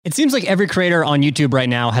It seems like every creator on YouTube right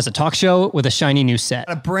now has a talk show with a shiny new set.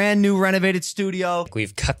 A brand new renovated studio.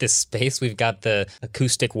 We've got this space. We've got the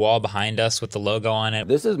acoustic wall behind us with the logo on it.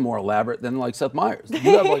 This is more elaborate than like Seth Meyers.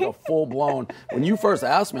 You have like a full blown, when you first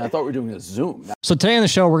asked me, I thought we were doing a Zoom. So today on the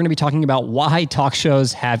show, we're going to be talking about why talk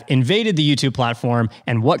shows have invaded the YouTube platform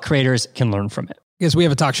and what creators can learn from it. Because we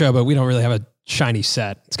have a talk show, but we don't really have a shiny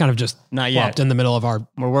set. It's kind of just not yet in the middle of our...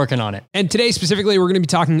 We're working on it. And today specifically, we're going to be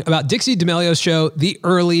talking about Dixie D'Amelio's show, The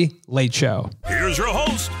Early Late Show. Here's your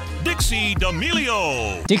host, Dixie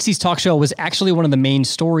D'Amelio. Dixie's talk show was actually one of the main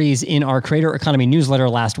stories in our Creator Economy newsletter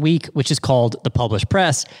last week, which is called The Published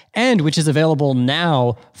Press, and which is available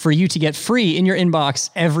now for you to get free in your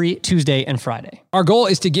inbox every Tuesday and Friday. Our goal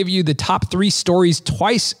is to give you the top 3 stories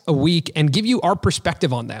twice a week and give you our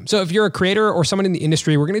perspective on them. So if you're a creator or someone in the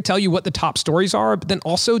industry, we're going to tell you what the top stories are, but then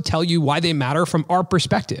also tell you why they matter from our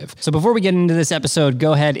perspective. So before we get into this episode,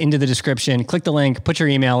 go ahead into the description, click the link, put your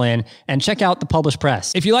email in, and check out The Published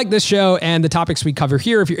Press. If you like this show and the topics we cover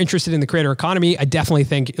here, if you're interested in the creator economy, I definitely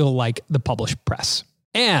think you'll like The Published Press.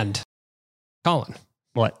 And Colin.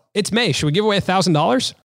 What? It's May. Should we give away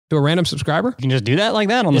 $1,000 to a random subscriber? You can just do that like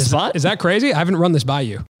that on the spot? Is that crazy? I haven't run this by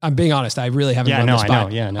you. I'm being honest. I really haven't run this by.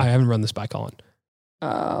 I haven't run this by Colin.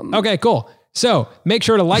 Okay, cool. So make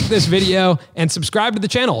sure to like this video and subscribe to the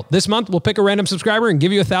channel. This month, we'll pick a random subscriber and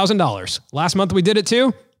give you $1,000. Last month we did it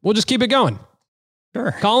too. We'll just keep it going.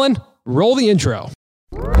 Sure. Colin, roll the intro.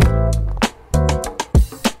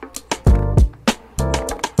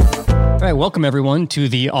 All right, welcome everyone to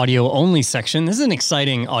the audio only section. This is an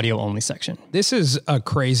exciting audio only section. This is a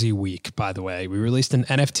crazy week, by the way. We released an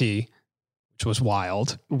NFT, which was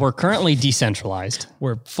wild. We're currently decentralized.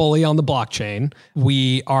 We're fully on the blockchain.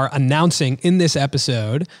 We are announcing in this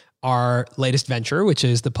episode our latest venture, which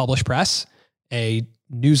is The Published Press, a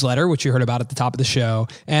newsletter, which you heard about at the top of the show.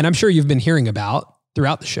 And I'm sure you've been hearing about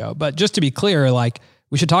throughout the show. But just to be clear,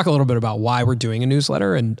 we should talk a little bit about why we're doing a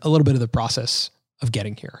newsletter and a little bit of the process of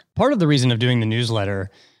getting here. Part of the reason of doing the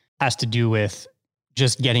newsletter has to do with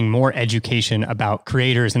just getting more education about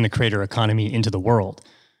creators and the creator economy into the world.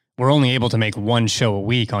 We're only able to make one show a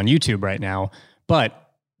week on YouTube right now,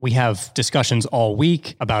 but we have discussions all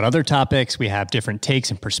week about other topics. We have different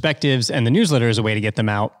takes and perspectives, and the newsletter is a way to get them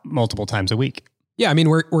out multiple times a week. Yeah, I mean,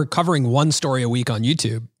 we're covering one story a week on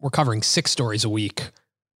YouTube. We're covering 6 stories a week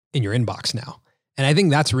in your inbox now. And I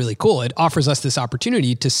think that's really cool. It offers us this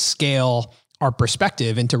opportunity to scale our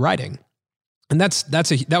perspective into writing. And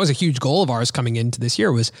that was a huge goal of ours coming into this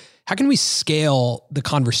year, was how can we scale the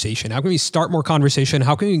conversation? How can we start more conversation?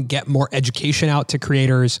 How can we get more education out to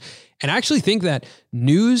creators? And I actually think that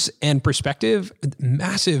news and perspective,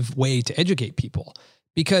 massive way to educate people,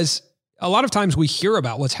 because a lot of times we hear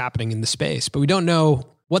about what's happening in the space, but we don't know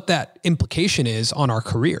what that implication is on our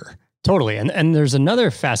career. Totally. And there's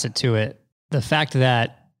another facet to it. The fact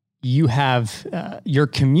that you have your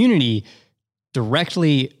community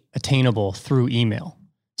directly attainable through email.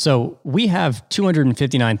 So we have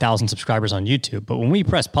 259,000 subscribers on YouTube, but when we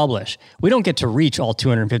press publish, we don't get to reach all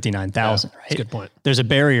 259,000, right? That's a good point. There's a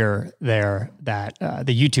barrier there that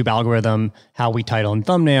the YouTube algorithm, how we title and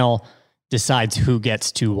thumbnail, decides who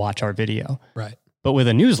gets to watch our video. Right. But with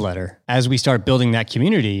a newsletter, as we start building that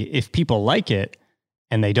community, if people like it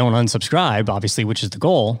and they don't unsubscribe, obviously, which is the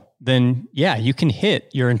goal, then yeah, you can hit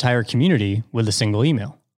your entire community with a single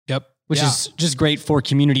email. Yep. Which is just great for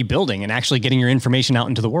community building and actually getting your information out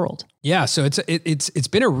into the world. Yeah, so it's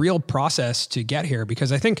been a real process to get here,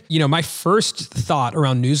 because I think, my first thought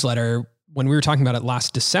around newsletter when we were talking about it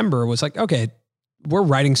last December was like, okay, we're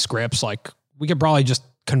writing scripts, we could probably just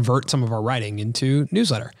convert some of our writing into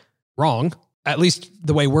newsletter. Wrong. At least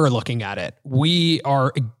the way we're looking at it. We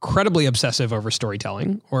are incredibly obsessive over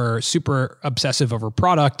storytelling. We're super obsessive over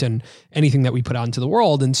product and anything that we put out into the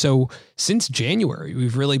world. And so since January,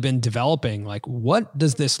 we've really been developing, what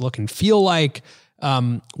does this look and feel like?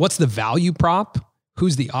 What's the value prop?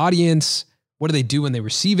 Who's the audience? What do they do when they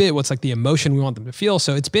receive it? What's the emotion we want them to feel?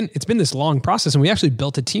 So it's been this long process, and we actually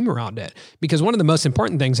built a team around it, because one of the most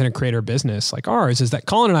important things in a creator business like ours is that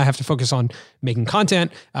Colin and I have to focus on making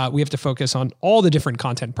content. We have to focus on all the different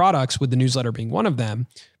content products, with the newsletter being one of them,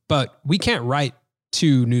 but we can't write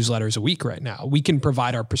 2 newsletters a week right now. We can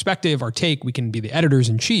provide our perspective, our take, we can be the editors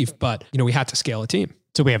in chief, but we had to scale a team.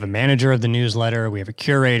 So we have a manager of the newsletter, we have a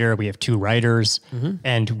curator, we have 2 writers,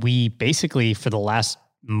 and we basically, for the last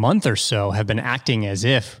month or so, have been acting as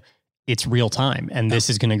if it's real time and this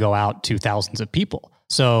is going to go out to thousands of people.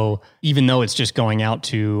 So even though it's just going out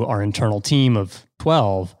to our internal team of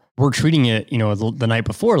 12, we're treating it, the night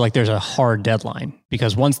before, like there's a hard deadline,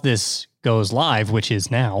 because once this goes live, which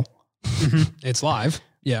is now, it's live.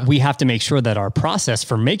 Yeah. we have to make sure that our process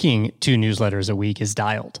for making 2 newsletters a week is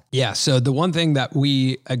dialed. Yeah. So the one thing that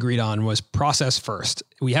we agreed on was process first.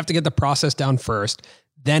 We have to get the process down first.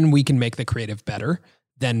 Then we can make the creative better.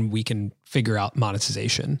 Then we can figure out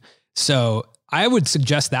monetization. So I would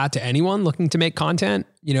suggest that to anyone looking to make content.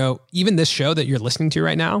 You know, even this show that you're listening to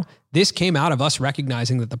right now, this came out of us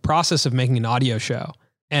recognizing that the process of making an audio show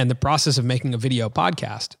and the process of making a video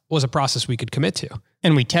podcast was a process we could commit to.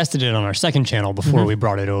 And we tested it on our second channel before we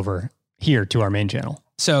brought it over here to our main channel.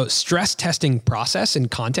 So stress testing process and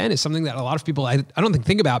content is something that a lot of people, I don't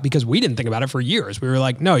think about, because we didn't think about it for years. We were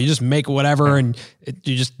like, no, you just make whatever and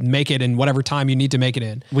you just make it in whatever time you need to make it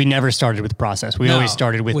in. We never started with process. We always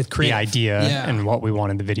started with the creative. idea and what we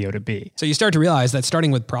wanted the video to be. So you start to realize that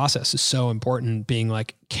starting with process is so important, being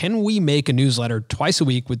like, can we make a newsletter twice a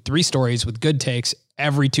week with 3 stories with good takes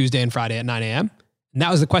every Tuesday and Friday at 9 a.m.? And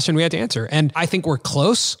that was the question we had to answer. And I think we're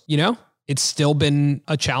close, you know? It's still been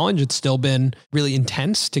a challenge. It's still been really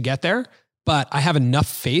intense to get there, but I have enough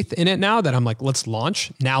faith in it now that I'm like, let's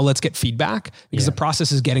launch. Now let's get feedback because the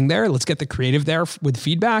process is getting there. Let's get the creative there with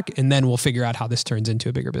feedback, and then we'll figure out how this turns into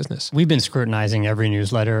a bigger business. We've been scrutinizing every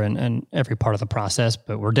newsletter and every part of the process,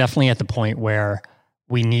 but we're definitely at the point where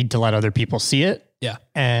we need to let other people see it. Yeah.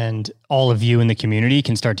 And all of you in the community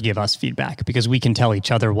can start to give us feedback because we can tell each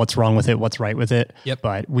other what's wrong with it, what's right with it. Yep.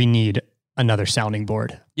 But we need another sounding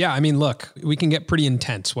board. Yeah. I mean, look, we can get pretty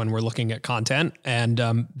intense when we're looking at content. And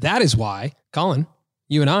that is why, Colin,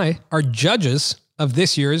 you and I are judges of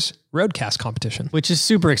this year's Roadcast competition. Which is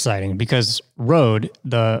super exciting because Rode,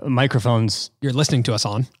 the microphones you're listening to us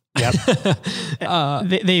on. Yep.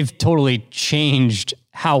 They've totally changed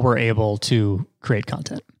how we're able to create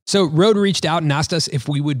content. So Rode reached out and asked us if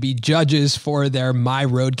we would be judges for their My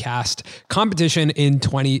Roadcast competition in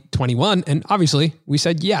 2021. And obviously we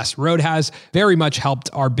said yes. Rode has very much helped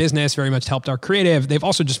our business, very much helped our creative. They've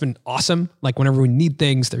also just been awesome. Like whenever we need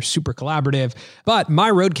things, they're super collaborative. But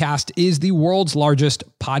My Roadcast is the world's largest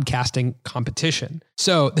podcasting competition.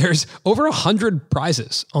 So there's over 100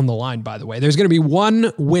 prizes on the line, by the way. There's going to be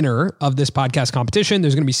 1 winner of this podcast competition.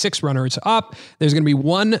 There's going to be 6 runners up. There's going to be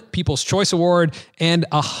 1 People's Choice Award and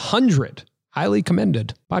 100 highly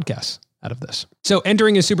commended podcasts out of this. So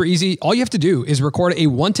entering is super easy. All you have to do is record a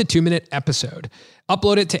 1 to 2 minute episode,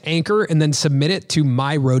 upload it to Anchor, and then submit it to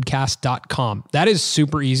myroadcast.com. That is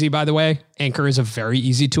super easy, by the way. Anchor is a very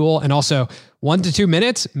easy tool. And also 1 to 2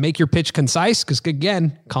 minutes, make your pitch concise. Because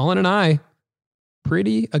again, Colin and I,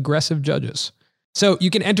 pretty aggressive judges. So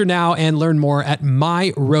you can enter now and learn more at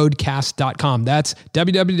myroadcast.com. That's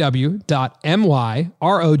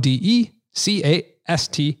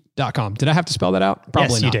www.myroadcast.com. Did I have to spell that out?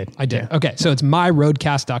 Probably yes, not. You did. I did. Yeah. Okay. So it's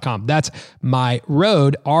myroadcast.com. That's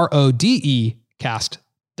myroad, RODE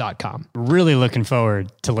cast.com. Really looking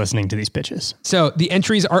forward to listening to these pitches. So the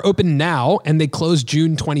entries are open now and they close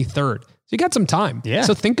June 23rd. So you got some time. Yeah.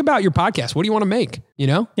 So think about your podcast. What do you want to make? You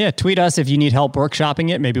know? Yeah. Tweet us if you need help workshopping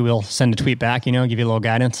it. Maybe we'll send a tweet back, give you a little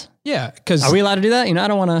guidance. Yeah. Because are we allowed to do that? I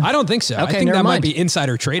don't want to. I don't think so. Okay, I think never that might mind. be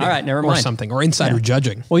insider trading. All right, never or mind. something, or insider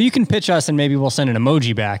judging. Well, you can pitch us and maybe we'll send an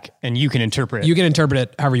emoji back and you can interpret it. You can interpret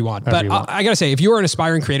it however you want. However But you want. I got to say, if you are an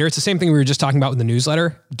aspiring creator, it's the same thing we were just talking about with the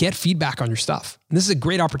newsletter. Get feedback on your stuff. And this is a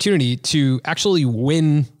great opportunity to actually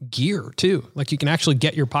win gear too. Like you can actually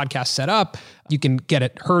get your podcast set up. You can get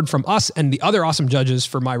it heard from us and the other awesome judges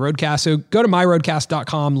for My Roadcast. So go to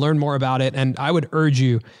myroadcast.com, learn more about it. And I would urge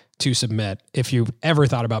you to submit. If you've ever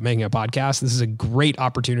thought about making a podcast, this is a great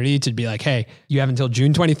opportunity to be like, hey, you have until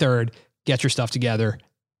June 23rd, get your stuff together,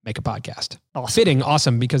 make a podcast. Awesome. Fitting,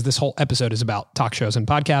 awesome, because this whole episode is about talk shows and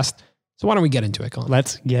podcasts. So why don't we get into it, Colin?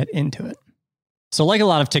 Let's get into it. So like a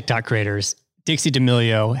lot of TikTok creators, Dixie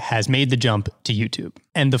D'Amelio has made the jump to YouTube.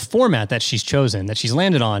 And the format that she's chosen, that she's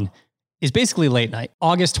landed on, is basically late night.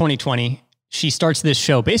 August 2020, she starts this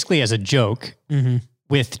show basically as a joke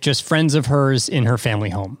with just friends of hers in her family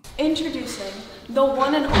home. Introducing the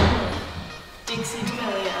one and only Dixie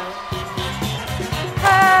D'Amelio.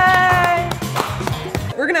 Hey!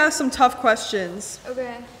 We're gonna ask some tough questions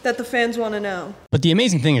Okay. that the fans want to know. But the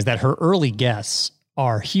amazing thing is that her early guests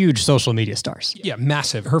are huge social media stars. Yeah,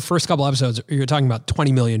 massive. Her first couple episodes, you're talking about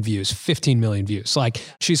 20 million views, 15 million views. Like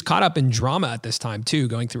she's caught up in drama at this time too,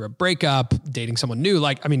 going through a breakup, dating someone new.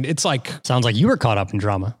 Like, I mean, it's like, Sounds like you were caught up in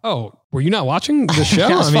drama. oh, were you not watching the show?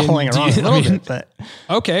 I was following do along you- a little bit, but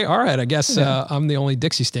Okay, all right. I guess I'm the only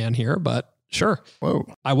Dixie stan here, but sure. whoa.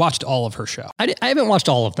 I watched all of her show. I haven't watched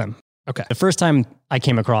all of them. Okay. The first time I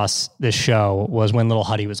came across this show was when Little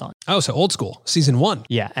Huddy was on. Oh, so old school, season 1.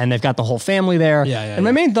 Yeah, and they've got the whole family there. Yeah, yeah, And my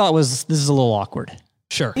yeah. main thought was, this is a little awkward.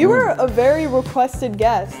 Sure. You were a very requested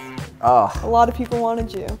guest. Oh, A lot of people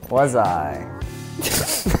wanted you. was I?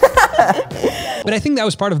 But I think that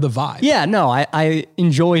was part of the vibe. Yeah, no, I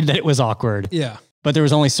enjoyed that it was awkward. Yeah. But there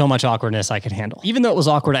was only so much awkwardness I could handle. Even though it was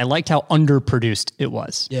awkward, I liked how underproduced it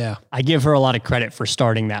was. Yeah. I give her a lot of credit for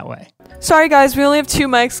starting that way. Sorry guys, we only have 2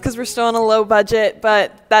 mics because we're still on a low budget,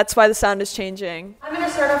 but that's why the sound is changing. I'm going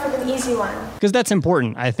to start off with an easy one. Because that's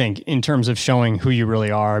important, I think, in terms of showing who you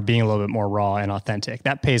really are, being a little bit more raw and authentic.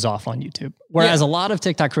 That pays off on YouTube. Whereas a lot of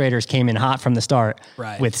TikTok creators came in hot from the start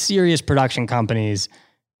with serious production companies.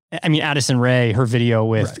 I mean, Addison Rae, her video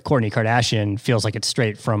with Kourtney Kardashian feels like it's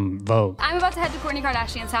straight from Vogue. I'm about to head to Kourtney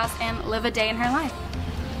Kardashian's house and live a day in her life.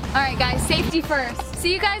 All right, guys, safety first.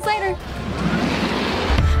 See you guys later.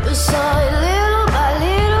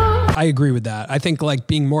 I agree with that. I think like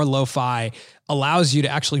being more lo-fi allows you to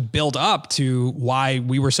actually build up to why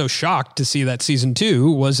we were so shocked to see that season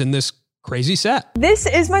 2 was in this crazy set. This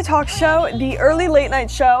is my talk show, the early late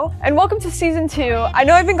night show, and welcome to season 2. I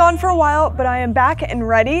know I've been gone for a while, but I am back and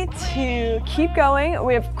ready to keep going.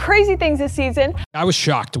 We have crazy things this season. I was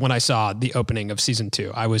shocked when I saw the opening of season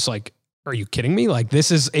 2. I was like, are you kidding me? Like,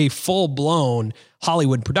 this is a full-blown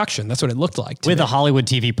Hollywood production. That's what it looked like. With a Hollywood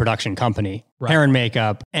TV production company, hair and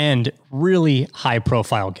makeup, and really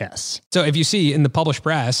high-profile guests. So if you see in the published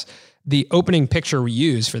press, the opening picture we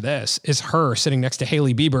use for this is her sitting next to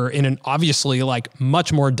Hailey Bieber in an obviously like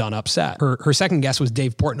much more done up set. Her second guest was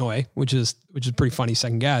Dave Portnoy, which is pretty funny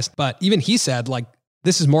second guest. But even he said like,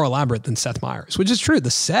 this is more elaborate than Seth Meyers, which is true. The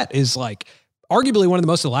set is like arguably one of the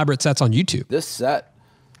most elaborate sets on YouTube. This set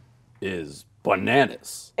is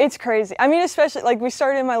bananas. It's crazy. I mean, especially like we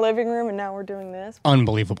started in my living room and now we're doing this.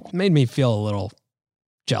 Unbelievable. It made me feel a little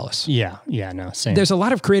jealous. Yeah, no, same. There's a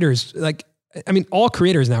lot of creators like, I mean, all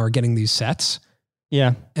creators now are getting these sets.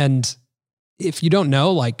 Yeah. And if you don't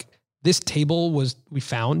know, like this table we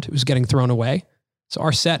found, it was getting thrown away. So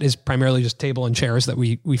our set is primarily just table and chairs that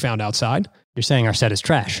we found outside. You're saying our set is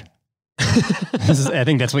trash. I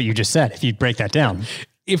think that's what you just said. If you break that down.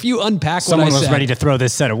 If you unpack Someone what I said. was ready to throw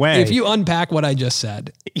this set away. If you unpack what I just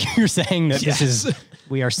said. You're saying that this is,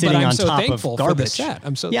 we are sitting on top of garbage. For the set.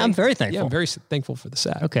 I'm very thankful. Yeah, I'm very thankful for the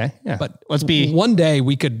set. Okay. Yeah. But let's be one day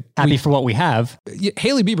we could happy for what we have.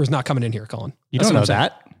 Hailey Bieber's not coming in here, Colin. You don't know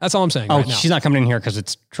that. That's all I'm saying. Oh, right now. she's not coming in here because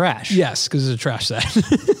it's trash. Yes, because it's a trash set.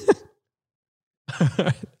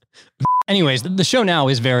 Anyways, the show now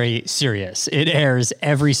is very serious. It airs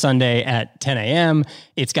every Sunday at 10 a.m.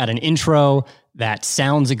 It's got an intro that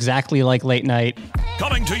sounds exactly like late night.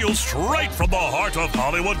 Coming to you straight from the heart of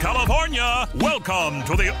Hollywood, California, welcome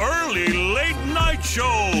to the early late night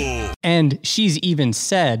show. And she's even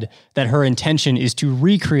said that her intention is to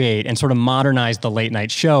recreate and sort of modernize the late night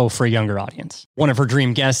show for a younger audience. One of her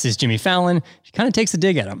dream guests is Jimmy Fallon. She kind of takes a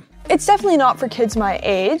dig at him. It's definitely not for kids my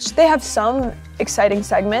age. They have some exciting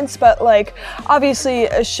segments, but like obviously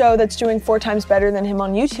a show that's doing 4 times better than him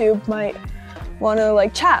on YouTube might want to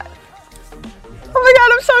like chat. Oh my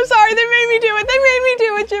God, I'm so sorry. They made me do it. They made me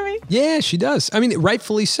do it, Jimmy. Yeah, she does. I mean,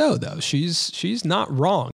 rightfully so, though. She's not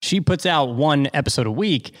wrong. She puts out 1 episode a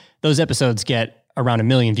week. Those episodes get around 1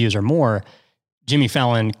 million views or more. Jimmy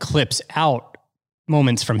Fallon clips out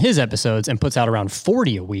moments from his episodes and puts out around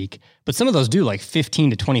 40 a week, but some of those do like 15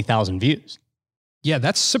 to 20,000 views. Yeah,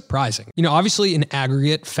 that's surprising. You know, obviously in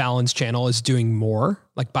aggregate, Fallon's channel is doing more,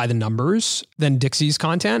 like by the numbers, than Dixie's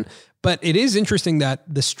content. But it is interesting that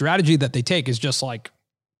the strategy that they take is just like,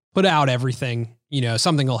 put out everything, you know,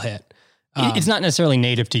 something will hit. It's not necessarily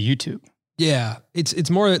native to YouTube. Yeah, it's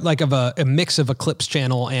more like of a mix of a clips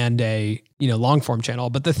channel and a, you know, long form channel.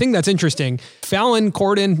 But the thing that's interesting, Fallon,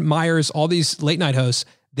 Corden, Myers, all these late night hosts,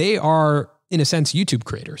 they are in a sense YouTube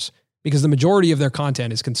creators because the majority of their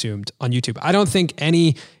content is consumed on YouTube. I don't think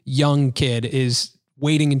any young kid is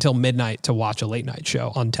waiting until midnight to watch a late night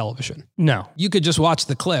show on television. No. You could just watch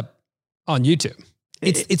the clip on YouTube.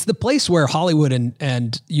 It's the place where Hollywood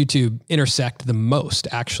and YouTube intersect the most,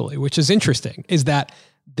 actually, which is interesting, is that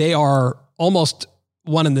they are almost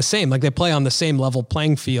one and the same. Like they play on the same level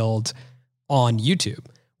playing field on YouTube.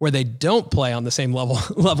 Where they don't play on the same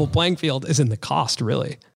level playing field is in the cost,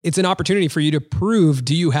 really. It's an opportunity for you to prove,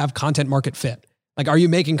 do you have content market fit? Like, are you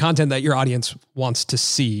making content that your audience wants to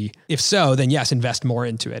see? If so, then yes, invest more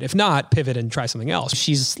into it. If not, pivot and try something else.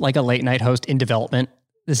 She's like a late night host in development.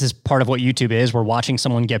 This is part of what YouTube is. We're watching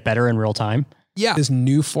someone get better in real time. Yeah, this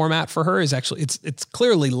new format for her is actually, it's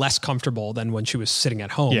clearly less comfortable than when she was sitting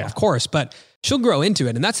at home, of course, but she'll grow into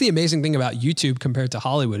it. And that's the amazing thing about YouTube compared to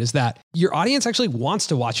Hollywood is that your audience actually wants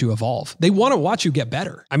to watch you evolve. They want to watch you get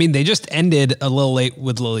better. I mean, they just ended A Little Late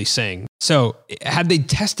with Lily Singh. So had they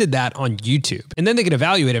tested that on YouTube, and then they could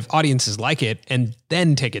evaluate if audiences like it and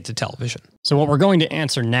then take it to television. So what we're going to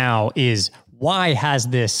answer now is, Why has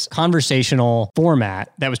this conversational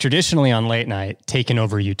format that was traditionally on late night taken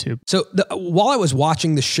over YouTube? So while I was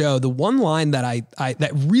watching the show, the one line that I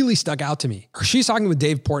that really stuck out to me, she's talking with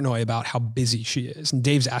Dave Portnoy about how busy she is. And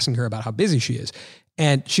Dave's asking her about how busy she is.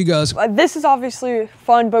 And she goes, this is obviously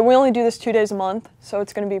fun, but we only do this 2 days a month, so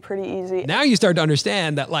it's going to be pretty easy. Now you start to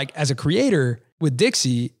understand that, like, as a creator with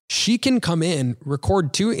Dixie, she can come in,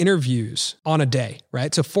 record 2 interviews on a day,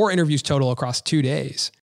 right? So 4 interviews total across 2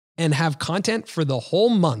 days, and have content for the whole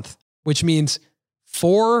month, which means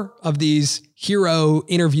 4 of these hero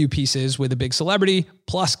interview pieces with a big celebrity,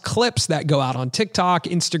 plus clips that go out on TikTok,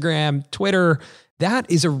 Instagram, Twitter.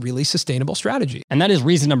 That is a really sustainable strategy. And that is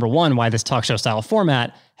reason number 1 why this talk show style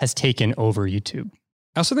format has taken over YouTube.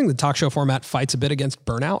 I also think the talk show format fights a bit against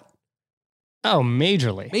burnout. Oh,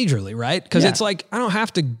 majorly. Majorly, right? Because it's like, I don't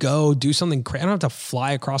have to go do something crazy. I don't have to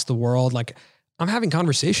fly across the world. Like, I'm having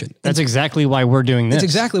conversation. That's exactly why we're doing this. That's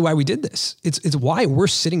exactly why we did this. It's why we're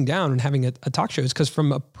sitting down and having a talk show. It's because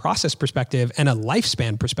from a process perspective and a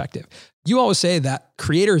lifespan perspective, you always say that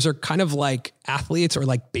creators are kind of like athletes or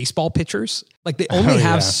like baseball pitchers. Like they only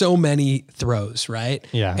have so many throws, right?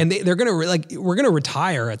 Yeah. And they're going to we're going to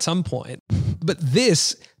retire at some point. But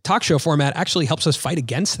this talk show format actually helps us fight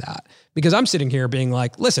against that, because I'm sitting here being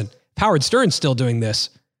like, listen, if Howard Stern's still doing this,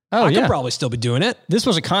 I could probably still be doing it. This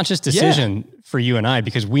was a conscious decision for you and I,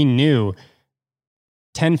 because we knew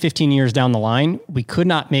 10, 15 years down the line, we could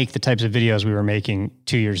not make the types of videos we were making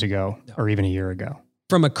 2 years ago or even a year ago.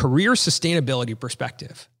 From a career sustainability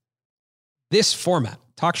perspective, this format,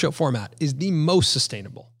 talk show format, is the most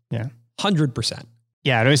sustainable. Yeah. 100%.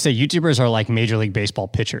 Yeah, I'd always say YouTubers are like Major League Baseball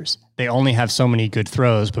pitchers. They only have so many good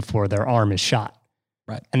throws before their arm is shot.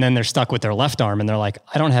 Right. And then they're stuck with their left arm and they're like,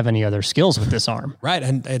 I don't have any other skills with this arm. Right.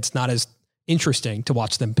 And it's not as interesting to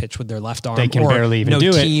watch them pitch with their left arm. They can barely even do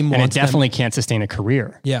it. And it definitely can't sustain a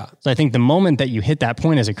career. Yeah. So I think the moment that you hit that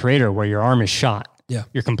point as a creator where your arm is shot,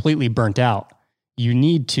 you're completely burnt out, you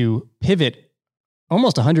need to pivot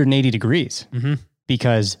almost 180 degrees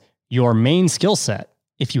because your main skill set,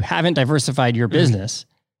 if you haven't diversified your business,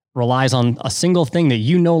 relies on a single thing that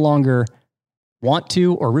you no longer want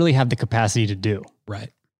to or really have the capacity to do.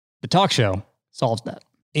 Right. The talk show solves that.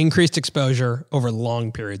 Increased exposure over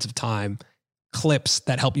long periods of time, clips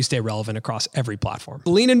that help you stay relevant across every platform.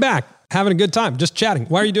 Leaning back, having a good time, just chatting.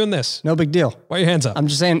 Why are you doing this? No big deal. Why are your hands up? I'm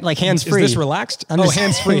just saying, like, hands-free. Is this relaxed?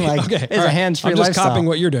 Hands-free. Like, okay. It's a hands-free I'm just lifestyle. copying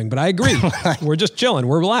what you're doing, but I agree. We're just chilling.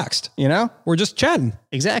 We're relaxed. You know? We're just chatting.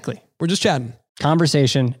 Exactly. We're just chatting.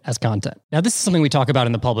 Conversation as content. Now, this is something we talk about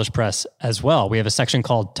in the published press as well. We have a section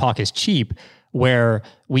called Talk is Cheap, where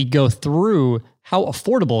we go through how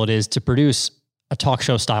affordable it is to produce a talk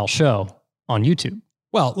show style show on YouTube.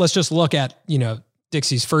 Well, let's just look at,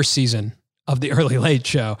 Dixie's first season of the Early Late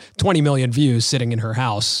Show, 20 million views sitting in her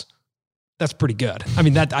house. That's pretty good. I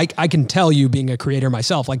mean, that I can tell you, being a creator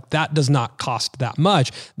myself, like, that does not cost that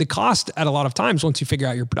much. The cost at a lot of times, once you figure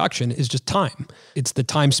out your production, is just time. It's the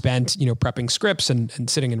time spent, prepping scripts and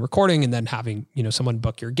sitting and recording and then having, someone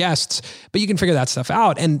book your guests. But you can figure that stuff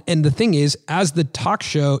out. And the thing is, as the talk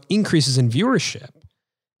show increases in viewership,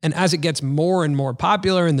 and as it gets more and more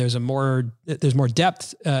popular and there's more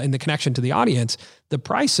depth in the connection to the audience, the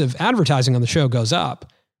price of advertising on the show goes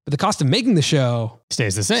up. But the cost of making the show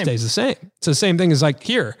stays the same. It's the same thing as, like,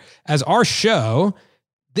 here, as our show,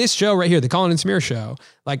 this show right here, the Colin and Samir show,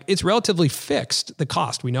 like, it's relatively fixed, the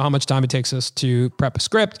cost. We know how much time it takes us to prep a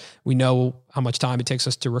script. We know how much time it takes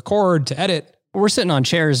us to record, to edit. We're sitting on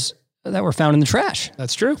chairs that were found in the trash.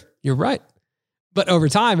 That's true. You're right. But over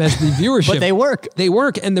time, as the viewership... But they work. They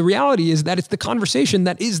work. And the reality is that it's the conversation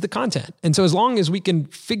that is the content. And so as long as we can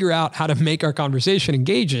figure out how to make our conversation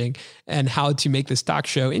engaging and how to make this talk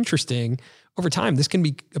show interesting, over time, this can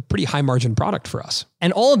be a pretty high margin product for us.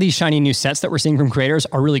 And all of these shiny new sets that we're seeing from creators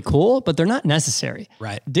are really cool, but they're not necessary.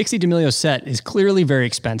 Right. Dixie D'Amelio's set is clearly very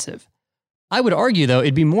expensive. I would argue, though,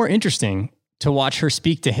 it'd be more interesting to watch her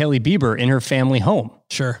speak to Hailey Bieber in her family home.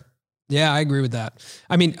 Sure. Yeah, I agree with that.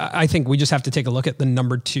 I mean, I think we just have to take a look at the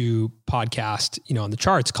number 2 podcast, on the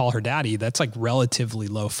charts, Call Her Daddy. That's like relatively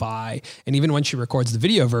lo-fi. And even when she records the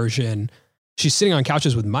video version, she's sitting on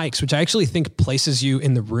couches with mics, which I actually think places you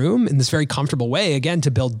in the room in this very comfortable way, again,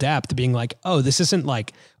 to build depth, being like, oh, this isn't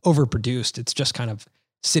like overproduced. It's just kind of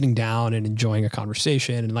sitting down and enjoying a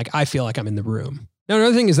conversation. And like, I feel like I'm in the room. Now,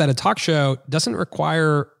 another thing is that a talk show doesn't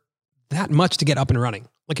require that much to get up and running.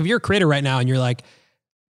 Like, if you're a creator right now and you're like,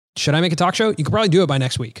 should I make a talk show? You could probably do it by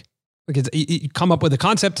next week. Because you come up with a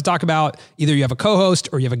concept to talk about. Either you have a co-host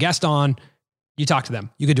or you have a guest on. You talk to them.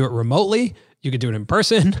 You could do it remotely. You could do it in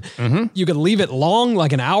person. You could leave it long,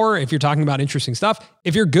 like an hour, if you're talking about interesting stuff.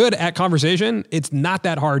 If you're good at conversation, it's not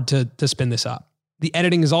that hard to spin this up. The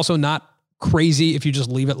editing is also not crazy if you just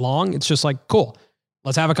leave it long. It's just like, cool,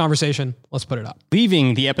 let's have a conversation. Let's put it up.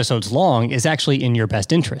 Leaving the episodes long is actually in your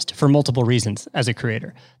best interest for multiple reasons as a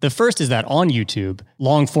creator. The first is that on YouTube,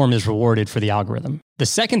 long form is rewarded for the algorithm. The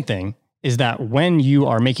second thing is that when you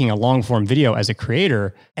are making a long form video as a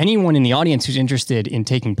creator, anyone in the audience who's interested in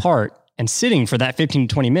taking part and sitting for that 15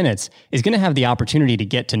 to 20 minutes is going to have the opportunity to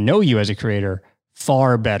get to know you as a creator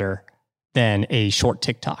far better than a short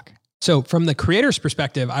TikTok. So from the creator's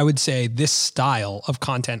perspective, I would say this style of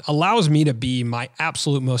content allows me to be my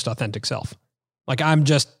absolute most authentic self. Like I'm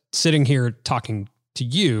just sitting here talking to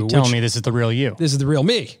you. Telling me this is the real you. This is the real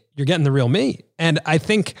me. You're getting the real me. And I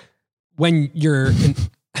think when you're in,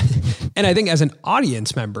 and I think as an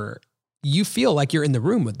audience member, you feel like you're in the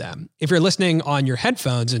room with them. If you're listening on your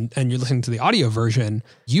headphones and you're listening to the audio version,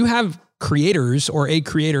 you have creators or a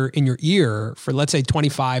creator in your ear for, let's say,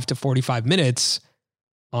 25 to 45 minutes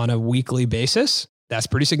on a weekly basis. That's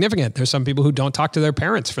pretty significant. There's some people who don't talk to their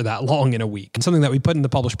parents for that long in a week. And something that we put in the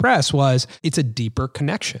published press was it's a deeper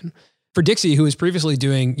connection. For Dixie, who was previously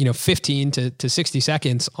doing 15 to 60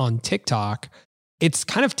 seconds on TikTok, it's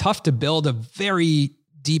kind of tough to build a very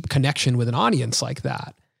deep connection with an audience like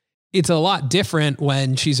that. It's a lot different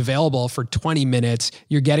when she's available for 20 minutes.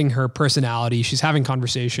 You're getting her personality. She's having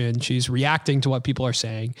conversation. She's reacting to what people are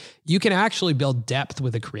saying. You can actually build depth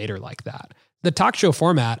with a creator like that. The talk show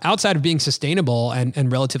format, outside of being sustainable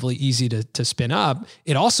and relatively easy to spin up,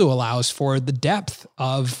 it also allows for the depth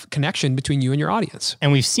of connection between you and your audience.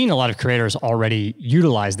 And we've seen a lot of creators already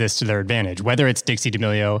utilize this to their advantage, whether it's Dixie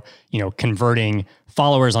D'Amelio, converting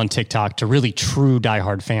followers on TikTok to really true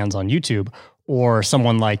diehard fans on YouTube, or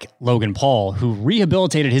someone like Logan Paul, who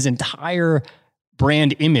rehabilitated his entire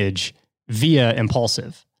brand image via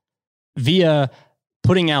Impulsive, via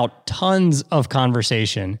putting out tons of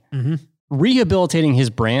conversation, rehabilitating his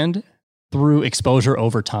brand through exposure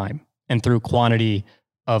over time and through quantity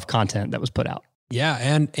of content that was put out. Yeah.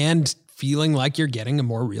 And feeling like you're getting a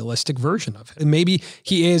more realistic version of it. And maybe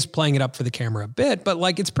he is playing it up for the camera a bit, but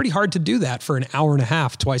like, it's pretty hard to do that for an hour and a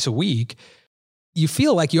half, twice a week. You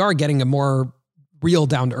feel like you are getting a more real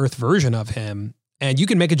down to earth version of him. And you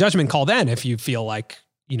can make a judgment call then if you feel like,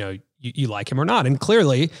 you like him or not. And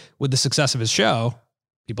clearly with the success of his show,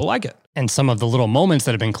 people like it. And some of the little moments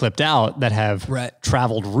that have been clipped out that have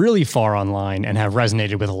traveled really far online and have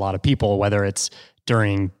resonated with a lot of people, whether it's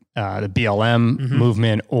during the BLM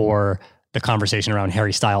movement or the conversation around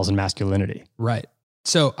Harry Styles and masculinity. Right.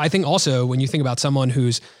 So I think also when you think about someone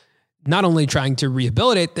who's not only trying to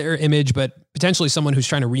rehabilitate their image, but potentially someone who's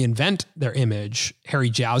trying to reinvent their image, Harry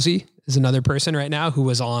Jowsey is another person right now who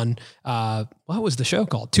was on, what was the show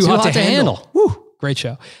called? Too Hot to Handle. Woo! Great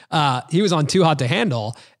show. He was on Too Hot to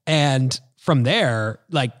Handle. And from there,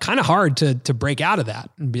 like kind of hard to break out of that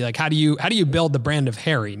and be like, how do you build the brand of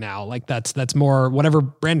Harry now? Like that's more whatever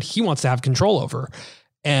brand he wants to have control over.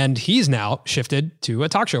 And he's now shifted to a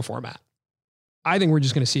talk show format. I think we're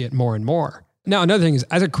just going to see it more and more. Now, another thing is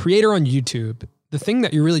as a creator on YouTube, the thing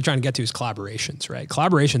that you're really trying to get to is collaborations, right?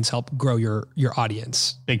 Collaborations help grow your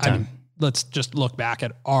audience. Big time. I mean, let's just look back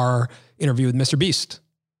at our interview with Mr. Beast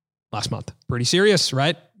last month. Pretty serious,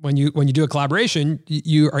 right? When you do a collaboration,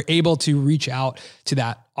 you are able to reach out to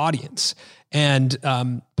that audience. And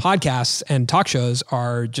podcasts and talk shows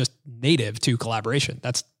are just native to collaboration.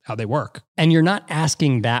 That's how they work. And you're not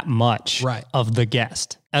asking that much of the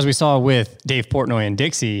guest. As we saw with Dave Portnoy and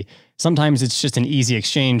Dixie, sometimes it's just an easy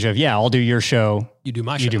exchange of, I'll do your show. You do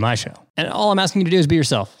my show. You do my show. And all I'm asking you to do is be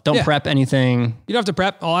yourself. Don't prep anything. You don't have to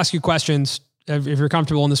prep. I'll ask you questions. If you're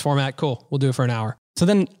comfortable in this format, cool. We'll do it for an hour. So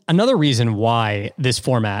then another reason why this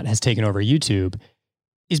format has taken over YouTube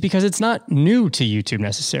is because it's not new to YouTube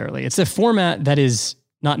necessarily. It's a format that is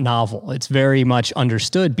not novel. It's very much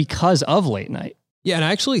understood because of late night. Yeah, and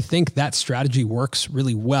I actually think that strategy works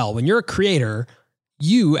really well. When you're a creator,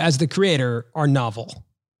 you as the creator are novel.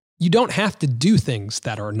 You don't have to do things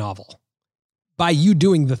that are novel. By you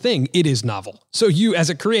doing the thing, it is novel. So you as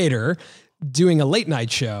a creator doing a late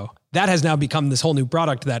night show, that has now become this whole new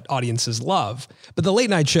product that audiences love. But the late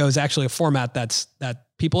night show is actually a format that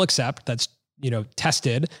people accept, that's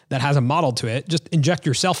tested, that has a model to it. Just inject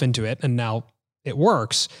yourself into it, and now it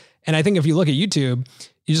works. And I think if you look at YouTube,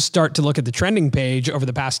 you just start to look at the trending page over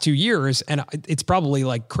the past 2 years, and it's probably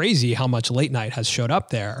like crazy how much late night has showed up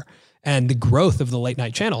there and the growth of the late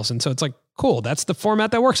night channels. And so it's like, cool, that's the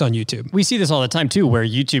format that works on YouTube. We see this all the time too, where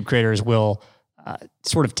YouTube creators will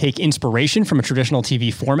sort of take inspiration from a traditional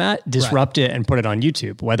TV format, disrupt it, and put it on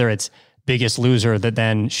YouTube, whether it's Biggest Loser that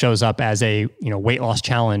then shows up as a, weight loss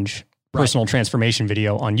challenge, personal transformation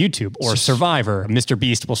video on YouTube, or Survivor. Mr.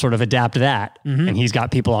 Beast will sort of adapt that, and he's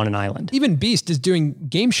got people on an island. Even Beast is doing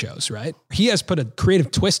game shows, right? He has put a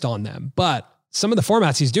creative twist on them, but some of the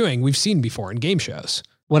formats he's doing, we've seen before in game shows.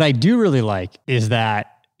 What I do really like is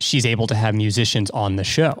that she's able to have musicians on the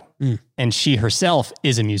show, and she herself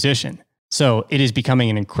is a musician. So it is becoming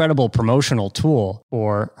an incredible promotional tool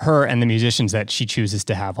for her and the musicians that she chooses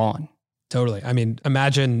to have on. Totally. I mean,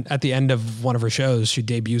 imagine at the end of one of her shows, she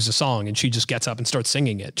debuts a song and she just gets up and starts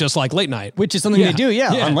singing it, just like Late Night. Which is something they do,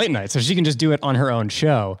 on Late Night. So she can just do it on her own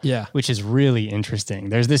show, which is really interesting.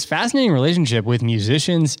 There's this fascinating relationship with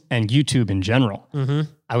musicians and YouTube in general.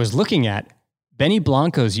 I was looking at Benny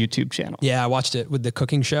Blanco's YouTube channel. Yeah, I watched it with the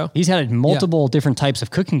cooking show. He's had multiple different types of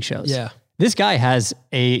cooking shows. Yeah. This guy has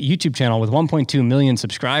a YouTube channel with 1.2 million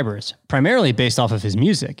subscribers, primarily based off of his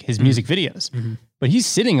music videos. But he's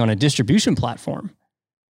sitting on a distribution platform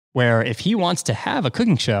where if he wants to have a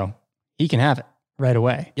cooking show, he can have it right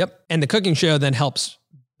away. Yep. And the cooking show then helps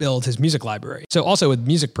build his music library. So also with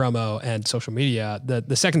music promo and social media,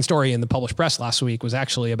 the second story in the published press last week was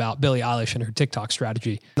actually about Billie Eilish and her TikTok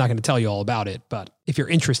strategy. I'm not going to tell you all about it, but if you're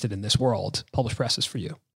interested in this world, published press is for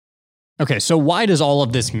you. Okay, so why does all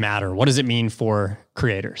of this matter? What does it mean for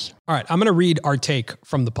creators? All right, I'm going to read our take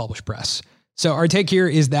from the published press. So our take here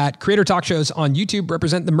is that creator talk shows on YouTube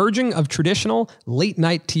represent the merging of traditional late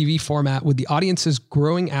night TV format with the audience's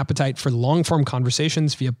growing appetite for long-form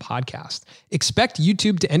conversations via podcast. Expect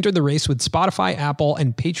YouTube to enter the race with Spotify, Apple,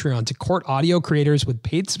 and Patreon to court audio creators with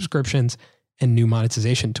paid subscriptions and new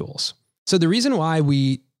monetization tools. So the reason why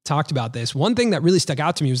we talked about this, one thing that really stuck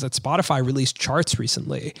out to me was that Spotify released charts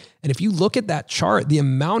recently. And if you look at that chart, the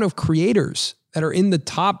amount of creators that are in the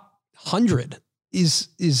top 100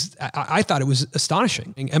 I thought it was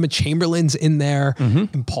astonishing. Emma Chamberlain's in there,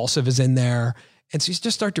 Impulsive is in there. And so you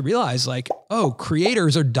just start to realize like, oh,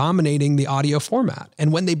 creators are dominating the audio format.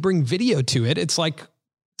 And when they bring video to it, it's like,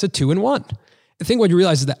 it's a 2-in-1. I think what you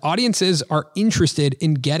realize is that audiences are interested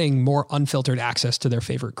in getting more unfiltered access to their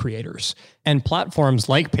favorite creators. And platforms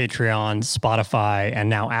like Patreon, Spotify, and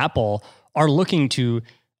now Apple are looking to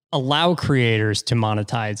allow creators to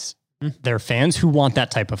monetize their fans who want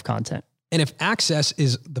that type of content. And if access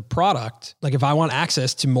is the product, like if I want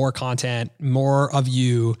access to more content, more of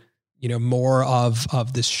you, more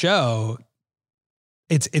of this show,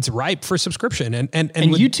 it's ripe for subscription. And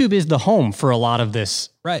YouTube is the home for a lot of this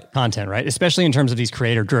content, right? Especially in terms of these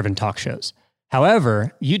creator-driven talk shows.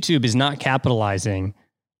 However, YouTube is not capitalizing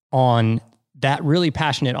on that really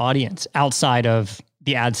passionate audience outside of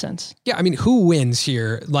the AdSense. Yeah, I mean, who wins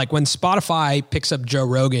here? Like when Spotify picks up Joe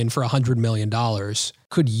Rogan for $100 million,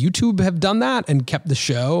 could YouTube have done that and kept the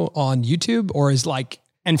show on YouTube? Or is like...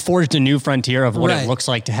 And forged a new frontier of what it looks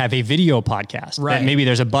like to have a video podcast. Right. That maybe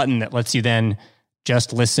there's a button that lets you then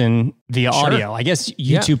just listen via audio. I guess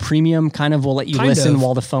YouTube Premium kind of will let you listen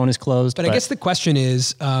while the phone is closed. But I guess the question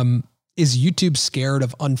is YouTube scared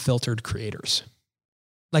of unfiltered creators?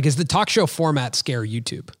 Like, is the talk show format scare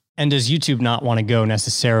YouTube? And does YouTube not want to go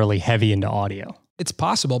necessarily heavy into audio? It's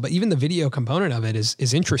possible, but even the video component of it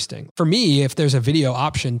is interesting. For me, if there's a video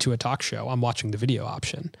option to a talk show, I'm watching the video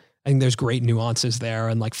option. I think there's great nuances there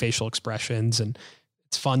and like facial expressions, and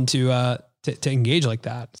it's fun to engage like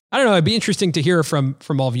that. I don't know. It'd be interesting to hear from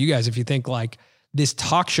all of you guys if you think like this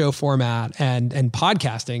talk show format and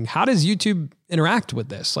podcasting, how does YouTube interact with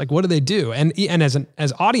this? Like, what do they do? And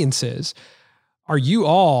as audiences, are you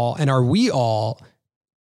all and are we all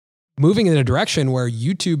moving in a direction where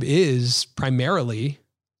YouTube is primarily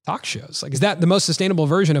talk shows? Like, is that the most sustainable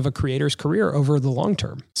version of a creator's career over the long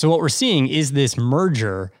term? So what we're seeing is this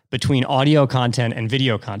merger between audio content and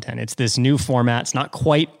video content. It's this new format. It's not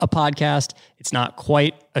quite a podcast. It's not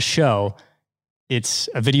quite a show. It's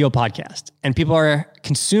a video podcast. And people are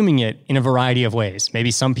consuming it in a variety of ways.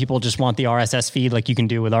 Maybe some people just want the RSS feed like you can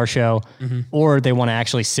do with our show, or they want to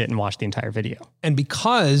actually sit and watch the entire video. And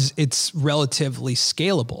because it's relatively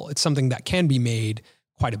scalable, it's something that can be made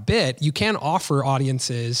quite a bit, you can offer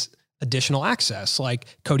audiences additional access. Like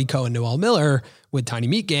Cody Ko and Noel Miller with Tiny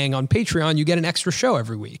Meat Gang on Patreon, you get an extra show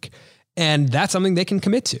every week. And that's something they can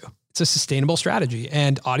commit to. It's a sustainable strategy,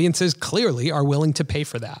 and audiences clearly are willing to pay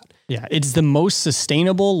for that. Yeah, it's the most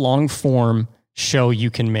sustainable long-form show you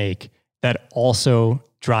can make that also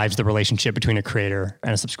drives the relationship between a creator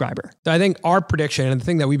and a subscriber. So I think our prediction, and the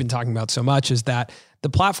thing that we've been talking about so much, is that the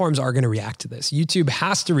platforms are going to react to this. YouTube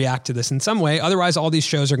has to react to this in some way. Otherwise, all these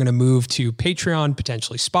shows are going to move to Patreon,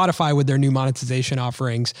 potentially Spotify with their new monetization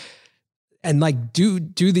offerings. And like, do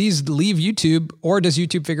these leave YouTube, or does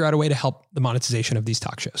YouTube figure out a way to help the monetization of these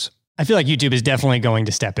talk shows? I feel like YouTube is definitely going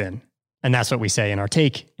to step in. And that's what we say in our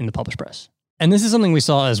take in the published press. And this is something we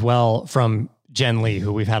saw as well from Jen Lee,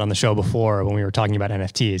 who we've had on the show before when we were talking about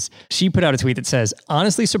NFTs. She put out a tweet that says,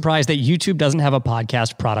 honestly surprised that YouTube doesn't have a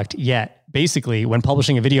podcast product yet. Basically, when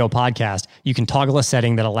publishing a video podcast, you can toggle a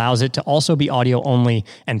setting that allows it to also be audio only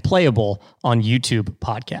and playable on YouTube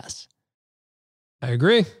podcasts. I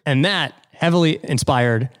agree. And that heavily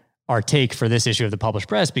inspired our take for this issue of the published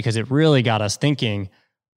press because it really got us thinking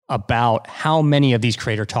about how many of these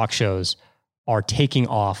creator talk shows are taking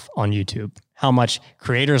off on YouTube, how much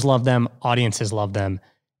creators love them, audiences love them.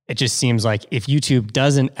 It just seems like if YouTube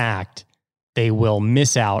doesn't act, they will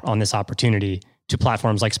miss out on this opportunity to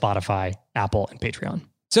platforms like Spotify, Apple, and Patreon.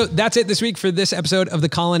 So that's it this week for this episode of the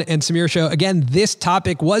Colin and Samir Show. Again, this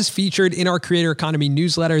topic was featured in our Creator Economy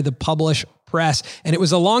newsletter, The Publish Press, and it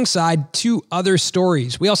was alongside 2 other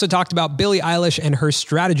stories. We also talked about Billie Eilish and her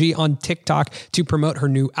strategy on TikTok to promote her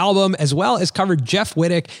new album, as well as covered Jeff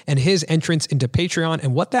Wittick and his entrance into Patreon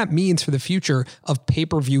and what that means for the future of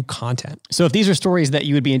pay-per-view content. So if these are stories that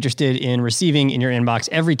you would be interested in receiving in your inbox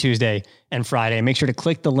every Tuesday and Friday, make sure to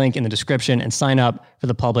click the link in the description and sign up for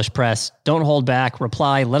the Published Press. Don't hold back,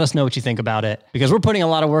 reply, let us know what you think about it, because we're putting a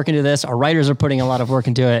lot of work into this. Our writers are putting a lot of work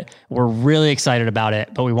into it. We're really excited about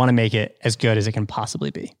it, but we want to make it as good as it can possibly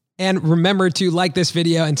be. And remember to like this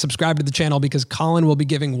video and subscribe to the channel because Colin will be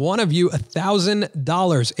giving one of you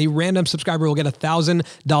 $1,000. A random subscriber will get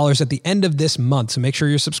 $1,000 at the end of this month. So make sure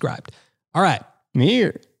you're subscribed. All right. Me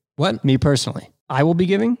or what? Me personally. I will be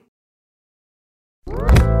giving